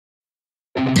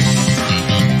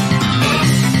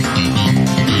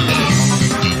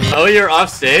Oh, you're off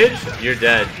stage? You're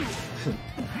dead.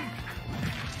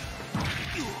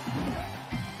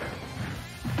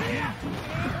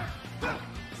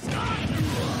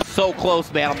 So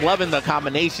close, man. I'm loving the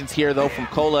combinations here, though, from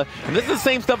Kola. And this is the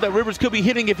same stuff that Rivers could be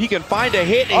hitting if he can find a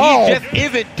hit, and he just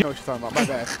isn't. I know what you're talking about. My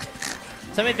bad.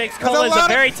 Somebody thinks Kola is a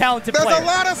very talented player. There's a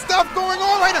lot of stuff going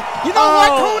on right now. You know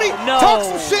what, Cody? No. Talk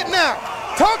some shit now.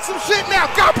 Talk some shit now.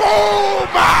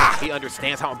 Kaboom! He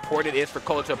understands how important it is for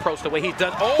Kola to approach the way he's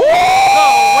done. Oh,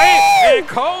 no way! And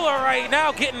Kola right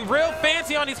now getting real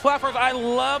fancy on these platforms. I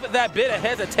love that bit of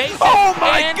hesitation. Oh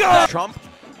my God! Trump.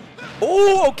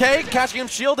 Oh, okay, catching him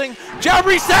shielding. Jab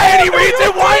reset, and he reads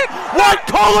it. What?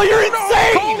 Kola, you're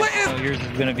insane! Kola is Yours is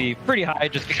going to be pretty high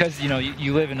just because, you know,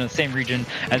 you live in the same region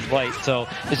as Light. So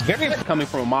it's very coming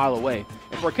from a mile away.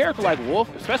 And for a character like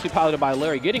Wolf, especially piloted by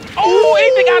Larry, getting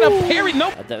they got a parry.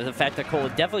 Nope. The fact that Kola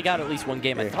definitely got at least one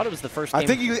game. I thought it was the first game. I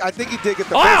think he did get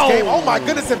the first game. Oh my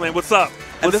goodness. Man, what's up?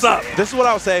 What's up? This is what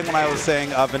I was saying when I was saying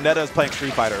Vendetta is playing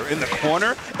Street Fighter. In the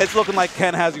corner, it's looking like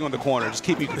Ken has you in the corner. Just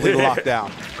keep you completely locked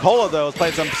down. Kola, though, is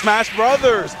playing some Smash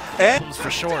Brothers. And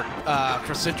for sure,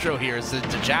 for Citro here is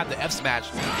to jab the F smash.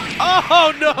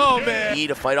 oh no, man!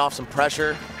 To fight off some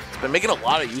pressure. It's been making a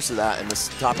lot of use of that in this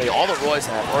top 8. All the Roys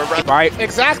have. Right.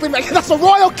 Exactly, man. That's a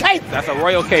royal cape. That's a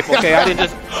royal cape. Okay, I didn't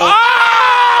just.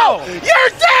 Oh! You're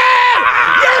dead!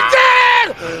 You're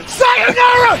dead!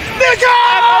 Sayonara,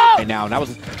 nigga! And now, that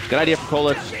was a good idea for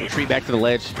Kola to retreat back to the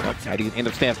ledge. Had he end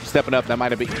up stepping up, that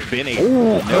might have been a.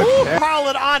 Pile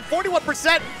it on,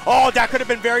 41%. Oh, that could have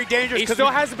been very dangerous. He still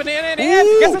has the banana in hand.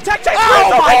 Gets a tech chase. Oh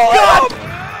my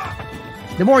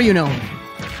God! The more you know.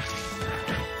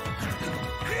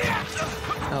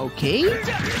 Okay.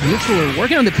 Neutral are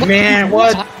working on the Man,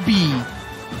 what? B.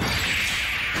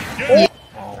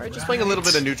 Alright, just playing a little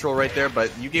bit of neutral right there,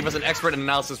 but you gave us an expert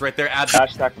analysis right there.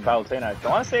 dash attack from Palutena. I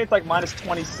want to say it's like minus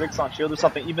 26 on shield or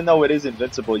something, even though it is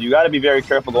invincible. You got to be very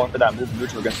careful going for that move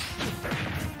neutral again.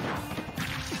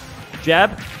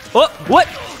 Jab. Oh, what?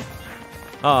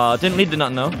 Oh, didn't need to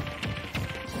not know.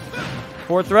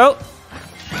 Fourth throw.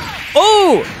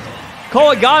 Oh!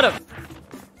 Kola got him.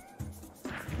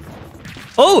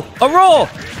 Oh, a roll!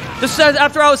 This says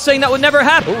after I was saying that would never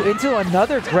happen. Oh, into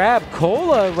another grab.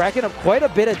 Kola racking up quite a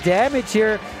bit of damage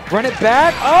here. Run it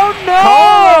back. Oh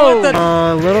no!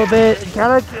 A little bit.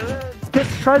 Kind of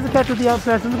tries to catch with the out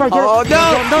smash. Oh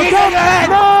no!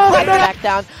 Back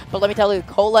down, but let me tell you,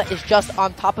 Kola is just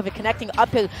on top of it, connecting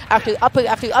uphill after uphill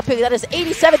after uphill. That is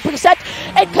 87%,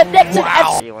 and connects it.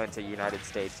 Wow! He went to United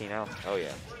States, you know? Oh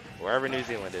yeah, wherever New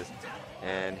Zealand is.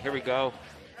 And here we go,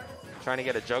 trying to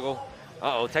get a juggle.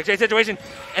 Uh-oh, tech chase situation,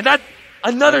 and that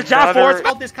another jab force.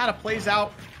 How this kind of plays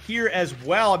out here as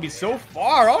well. I mean, so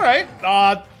far, all right.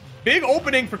 Big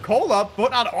opening for Kola,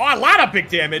 but not a lot of big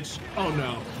damage. Oh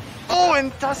no. Oh,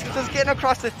 and Dusk just getting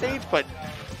across the stage, but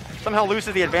somehow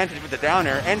loses the advantage with the down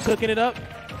air and cooking it up.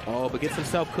 Oh, but gets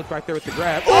himself cooked right there with the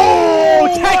grab. Oh,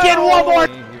 take it one more.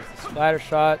 Here's the splatter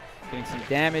shot, getting some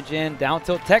damage in. Down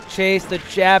tilt tech chase, the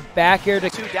jab back air to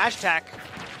 2 dash attack.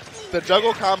 The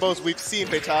juggle combos we've seen,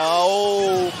 bitch.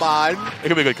 Oh, man. It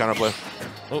could be a good counterplay.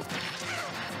 Oh.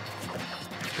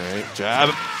 Okay, jab.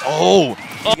 Oh!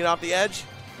 Get off the edge.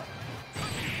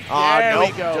 There no,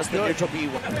 we go. Just the neutral B.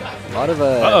 A lot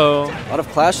of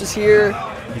clashes here.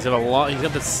 He's got a lot. He's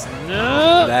got the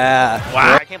snap.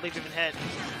 Wow. I can't believe you even hit.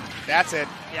 That's it.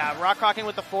 Yeah, rock rocking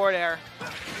with the forward air.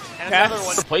 And another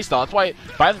one. Playstyle. That's why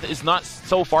Violent is not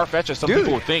so far-fetched as some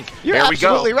people would think. You're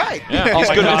absolutely right. Yeah. He's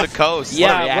good as a coast.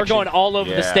 Yeah, we're going all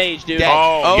over the stage, dude.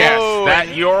 Oh, yes.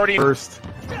 That you already. First.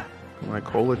 Like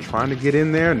Kola trying to get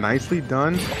in there. Nicely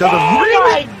done. Does a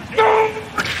really?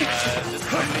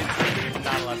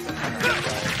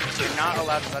 You're not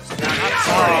allowed to touch the ground. I'm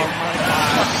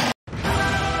sorry.